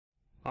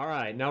All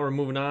right, now we're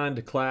moving on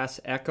to Class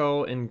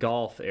Echo and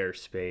Golf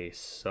airspace.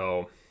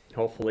 So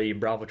hopefully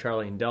Bravo,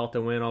 Charlie, and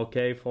Delta win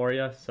okay for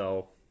you.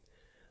 So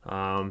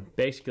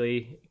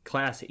basically,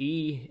 Class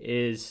E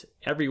is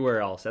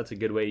everywhere else. That's a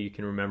good way you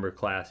can remember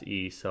Class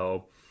E.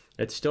 So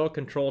it's still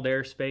controlled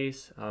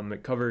airspace.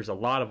 It covers a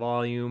lot of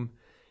volume,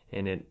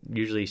 and it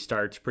usually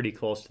starts pretty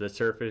close to the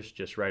surface,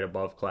 just right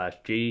above Class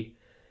G.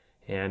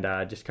 And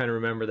just kind of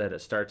remember that it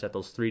starts at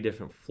those three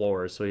different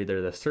floors. So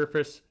either the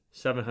surface,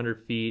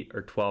 700 feet,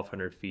 or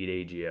 1200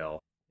 feet AGL.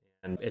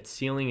 And its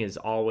ceiling is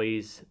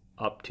always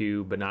up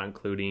to, but not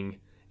including,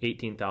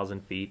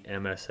 18,000 feet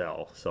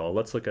MSL. So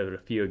let's look at a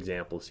few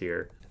examples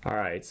here. All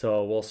right,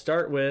 so we'll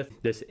start with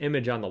this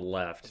image on the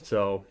left.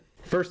 So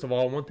first of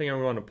all, one thing I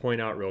want to point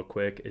out real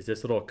quick is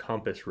this little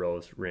compass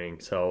rose ring.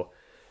 So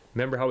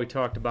remember how we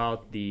talked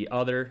about the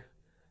other?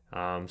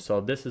 So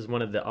this is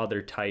one of the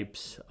other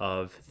types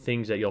of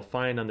things that you'll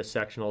find on the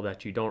sectional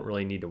that you don't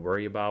really need to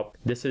worry about.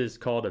 This is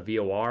called a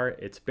VOR.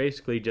 It's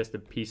basically just a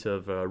piece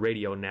of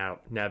radio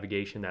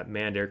navigation that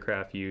manned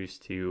aircraft use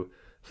to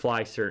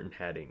fly certain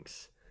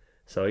headings.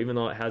 So even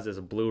though it has this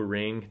blue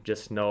ring,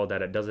 just know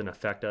that it doesn't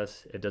affect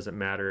us. It doesn't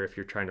matter if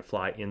you're trying to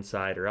fly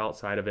inside or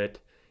outside of it.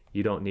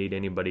 You don't need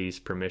anybody's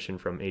permission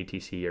from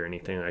ATC or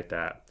anything like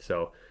that.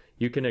 So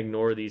you can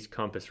ignore these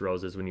compass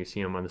roses when you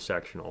see them on the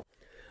sectional.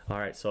 All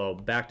right, so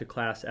back to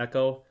Class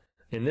Echo.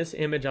 In this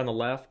image on the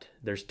left,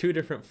 there's two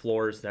different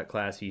floors that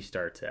Class E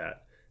starts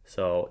at.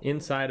 So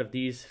inside of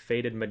these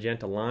faded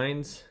magenta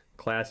lines,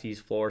 Class E's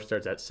floor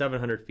starts at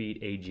 700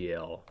 feet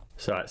AGL.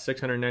 So at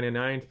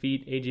 699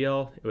 feet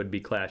AGL, it would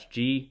be Class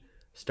G.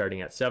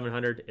 Starting at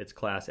 700, it's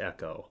Class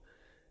Echo.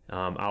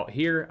 Out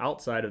here,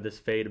 outside of this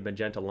faded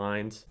magenta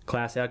lines,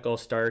 Class Echo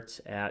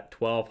starts at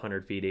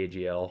 1200 feet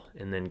AGL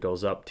and then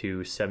goes up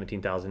to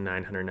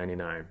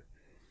 17,999.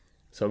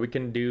 So we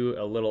can do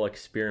a little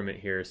experiment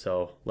here.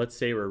 So let's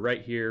say we're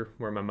right here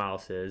where my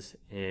mouse is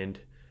and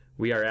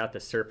we are at the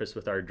surface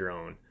with our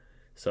drone.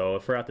 So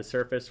if we're at the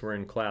surface, we're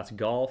in Class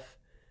Golf.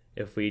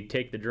 If we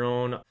take the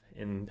drone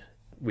and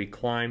we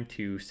climb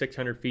to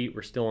 600 feet,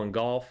 we're still in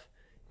Golf.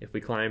 If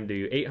we climb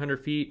to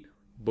 800 feet,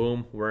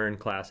 boom, we're in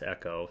Class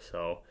Echo.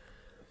 So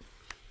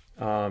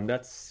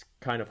that's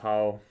kind of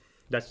how,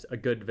 that's a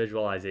good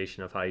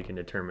visualization of how you can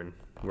determine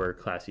where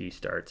Class E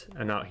starts.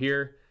 And out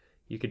here,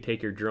 you could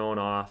take your drone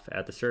off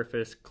at the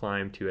surface,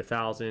 climb to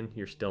 1,000,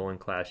 you're still in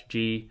Class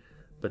G,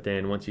 but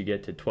then once you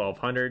get to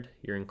 1,200,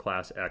 you're in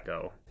Class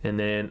Echo. And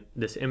then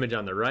this image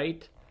on the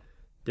right,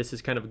 this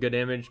is kind of a good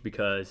image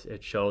because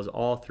it shows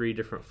all three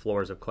different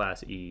floors of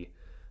Class E.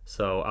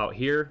 So out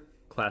here,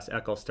 Class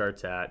Echo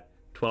starts at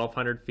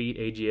 1,200 feet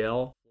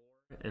AGL,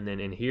 and then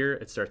in here,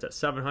 it starts at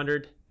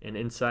 700, and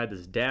inside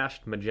this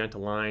dashed magenta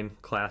line,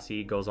 Class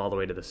E goes all the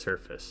way to the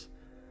surface.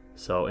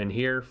 So in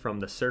here,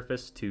 from the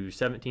surface to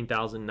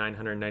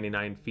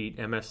 17,999 feet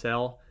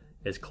MSL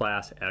is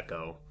Class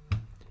Echo.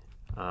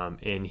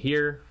 In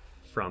here,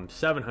 from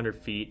 700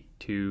 feet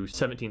to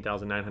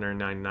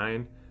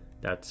 17,999,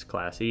 that's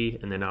Class E.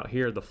 And then out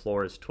here, the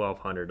floor is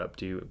 1,200 up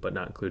to, but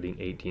not including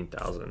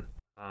 18,000.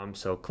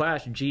 So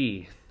Class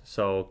G.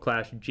 So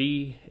Class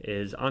G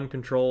is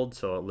uncontrolled,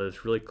 so it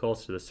lives really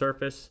close to the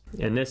surface.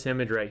 In this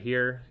image right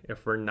here,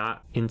 if we're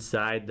not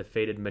inside the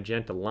faded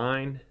magenta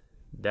line,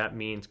 that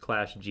means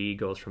Class G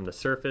goes from the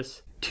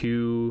surface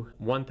to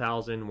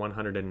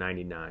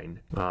 1,199.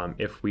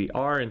 If we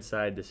are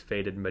inside this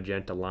faded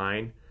magenta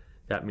line,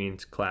 that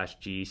means Class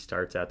G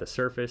starts at the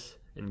surface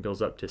and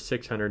goes up to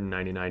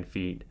 699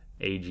 feet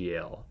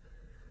AGL.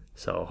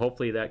 So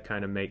hopefully that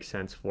kind of makes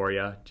sense for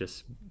you.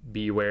 Just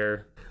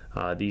beware.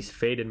 These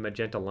faded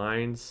magenta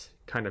lines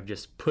kind of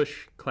just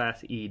push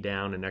Class E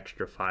down an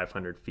extra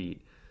 500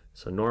 feet.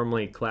 So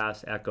normally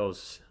Class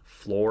Echo's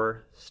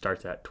floor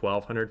starts at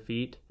 1,200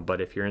 feet, but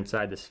if you're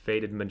inside this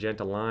faded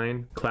magenta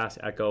line, Class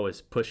Echo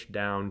is pushed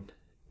down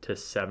to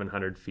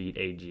 700 feet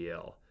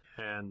AGL.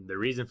 And the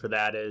reason for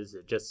that is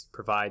it just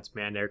provides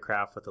manned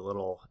aircraft with a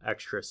little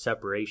extra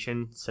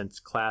separation since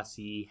Class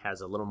E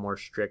has a little more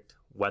strict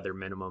weather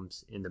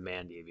minimums in the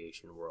manned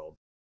aviation world.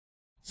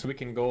 So we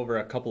can go over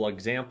a couple of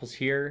examples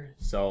here.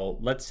 So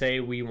let's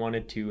say we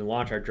wanted to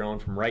launch our drone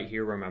from right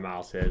here where my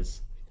mouse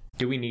is.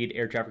 Do we need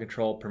air traffic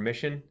control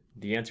permission?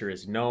 The answer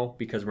is no,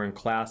 because we're in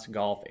Class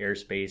Golf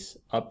airspace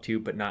up to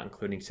but not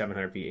including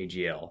 700 feet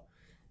AGL.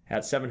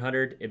 At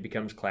 700, it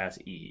becomes Class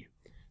E.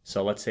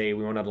 So let's say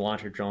we wanted to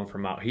launch our drone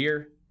from out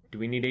here. Do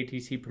we need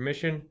ATC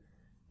permission?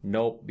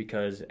 Nope,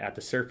 because at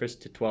the surface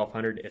to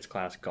 1,200, it's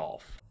Class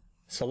Golf.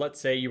 So let's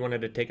say you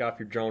wanted to take off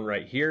your drone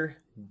right here.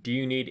 Do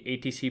you need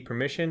ATC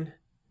permission?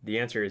 The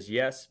answer is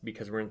yes,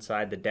 because we're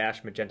inside the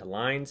dashed magenta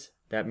lines.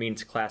 That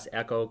means Class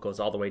Echo goes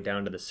all the way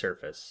down to the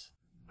surface.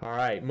 All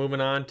right,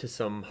 moving on to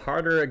some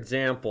harder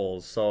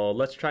examples. So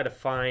let's try to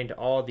find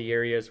all the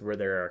areas where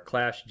there are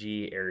Class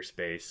G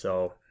airspace.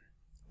 So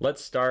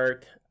let's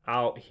start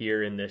out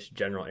here in this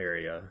general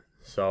area.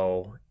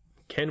 So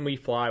can we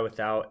fly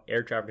without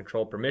air traffic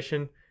control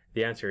permission?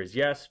 The answer is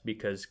yes,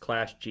 because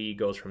Class G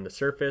goes from the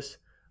surface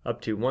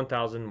up to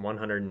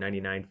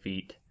 1,199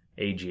 feet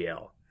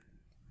AGL.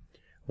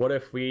 What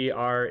if we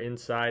are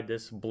inside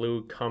this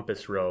blue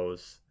compass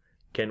rose?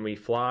 Can we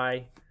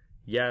fly?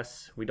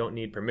 Yes, we don't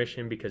need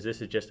permission because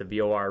this is just a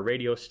VOR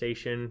radio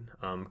station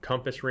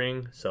compass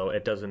ring, so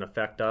it doesn't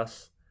affect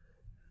us.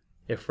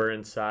 If we're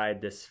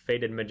inside this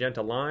faded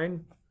magenta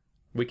line,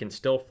 we can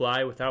still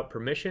fly without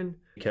permission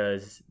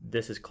because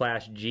this is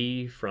Class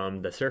G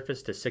from the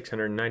surface to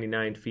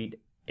 699 feet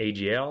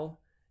AGL,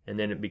 and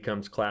then it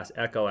becomes Class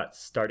Echo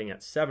starting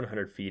at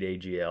 700 feet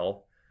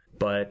AGL.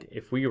 But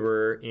if we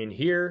were in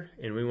here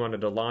and we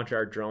wanted to launch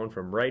our drone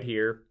from right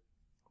here,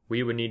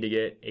 we would need to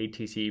get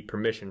ATC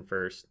permission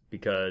first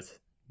because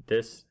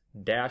this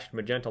dashed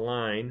magenta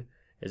line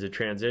is a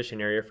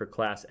transition area for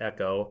Class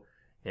Echo,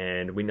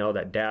 and we know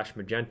that dashed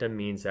magenta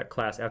means that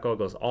Class Echo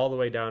goes all the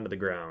way down to the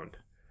ground.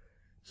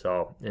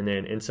 So, and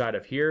then inside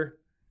of here,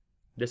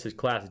 this is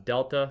Class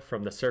Delta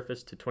from the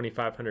surface to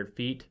 2,500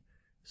 feet.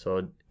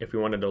 So if we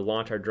wanted to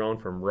launch our drone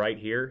from right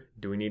here,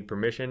 do we need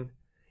permission?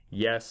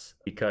 Yes,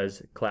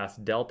 because Class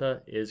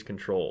Delta is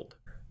controlled.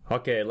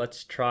 Okay,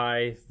 let's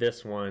try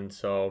this one.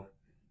 So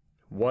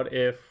what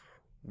if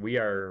we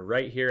are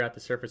right here at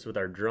the surface with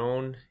our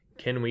drone?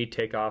 Can we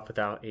take off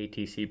without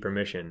ATC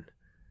permission?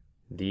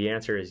 The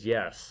answer is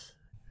yes.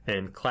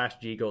 And Class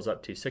G goes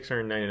up to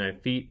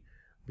 699 feet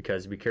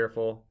because, be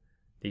careful,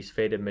 these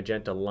faded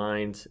magenta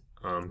lines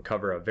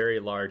cover a very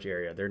large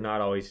area. They're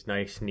not always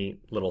nice,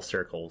 neat little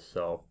circles.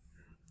 So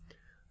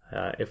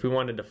if we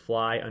wanted to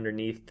fly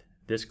underneath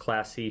this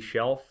Class C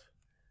shelf,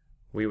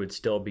 we would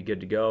still be good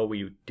to go.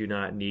 We do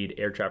not need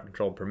air traffic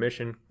control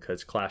permission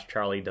because Class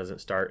Charlie doesn't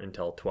start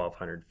until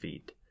 1,200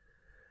 feet.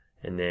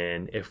 And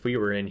then if we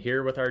were in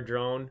here with our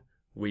drone,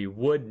 we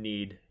would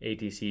need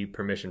ATC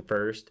permission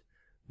first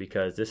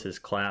because this is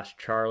Class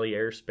Charlie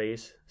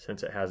airspace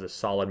since it has a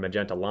solid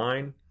magenta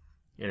line,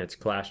 and it's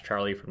Class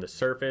Charlie from the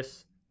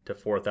surface to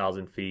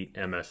 4,000 feet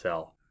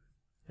MSL.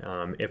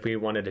 If we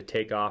wanted to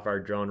take off our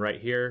drone right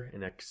here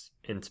and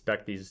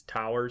inspect these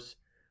towers,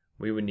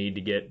 we would need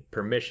to get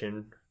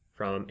permission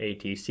from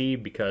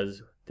ATC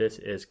because this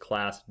is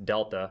Class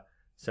Delta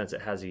since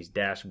it has these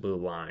dashed blue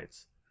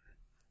lines.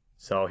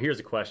 So here's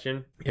a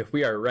question. If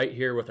we are right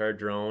here with our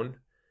drone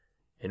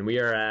and we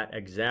are at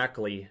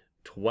exactly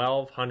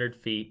 1,200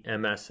 feet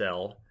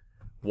MSL,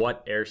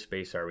 what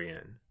airspace are we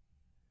in?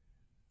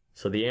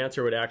 So the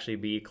answer would actually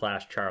be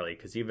Class Charlie,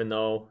 because even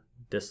though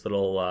this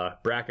little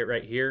bracket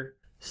right here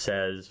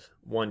says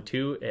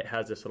 1-2, it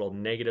has this little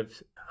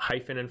negative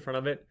hyphen in front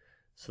of it.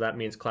 So that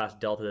means Class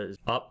Delta is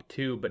up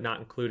to, but not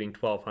including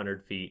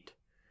 1,200 feet.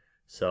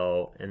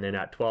 So, and then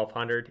at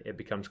 1,200, it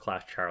becomes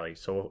Class Charlie.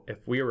 So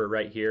if we were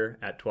right here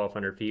at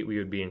 1,200 feet, we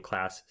would be in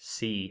Class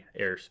C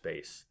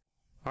airspace.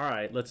 All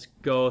right, let's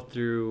go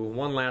through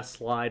one last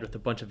slide with a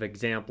bunch of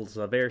examples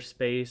of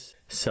airspace.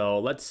 So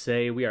let's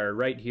say we are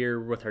right here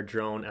with our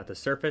drone at the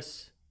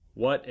surface.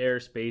 What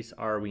airspace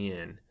are we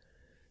in?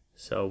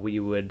 So we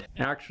would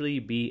actually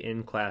be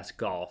in Class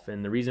Golf,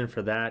 and the reason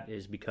for that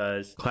is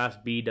because Class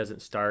B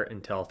doesn't start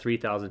until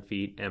 3,000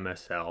 feet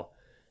MSL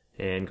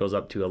and goes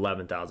up to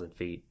 11,000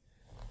 feet.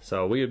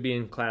 So we would be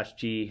in Class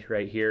G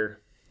right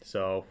here,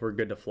 so we're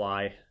good to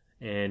fly.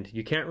 And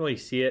you can't really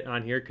see it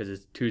on here because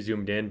it's too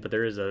zoomed in, but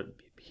there is a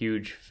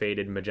huge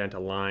faded magenta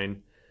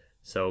line.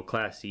 So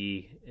Class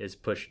E is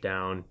pushed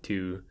down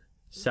to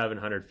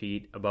 700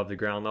 feet above the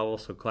ground level.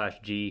 So Class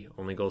G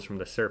only goes from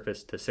the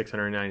surface to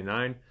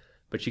 699,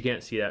 but you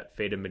can't see that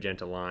faded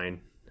magenta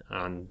line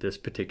on this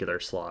particular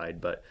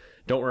slide. But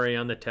don't worry,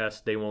 on the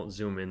test, they won't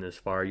zoom in this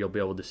far. You'll be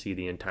able to see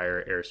the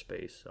entire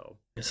airspace.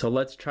 So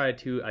let's try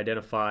to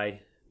identify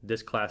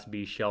this Class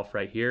B shelf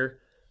right here.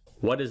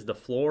 What is the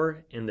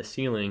floor and the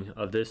ceiling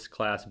of this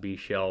Class B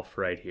shelf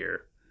right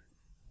here?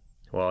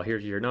 Well,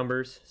 here's your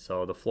numbers.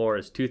 So the floor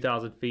is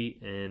 2,000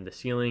 feet and the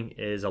ceiling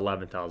is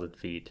 11,000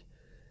 feet.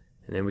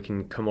 And then we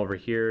can come over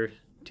here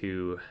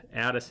to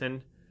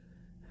Addison.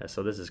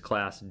 So this is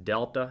Class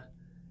Delta,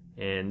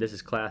 and this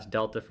is Class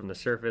Delta from the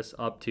surface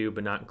up to,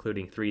 but not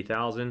including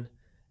 3,000.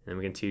 And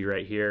we can see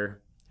right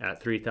here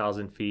at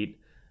 3,000 feet,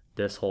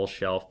 this whole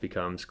shelf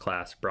becomes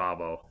Class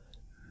Bravo.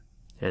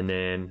 And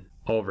then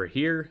over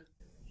here,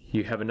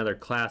 you have another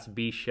Class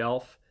B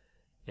shelf,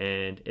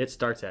 and it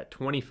starts at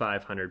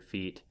 2,500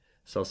 feet.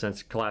 So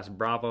since Class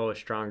Bravo is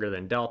stronger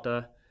than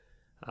Delta,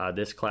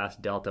 this Class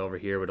Delta over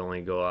here would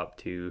only go up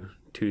to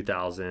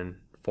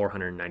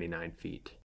 2,499 feet.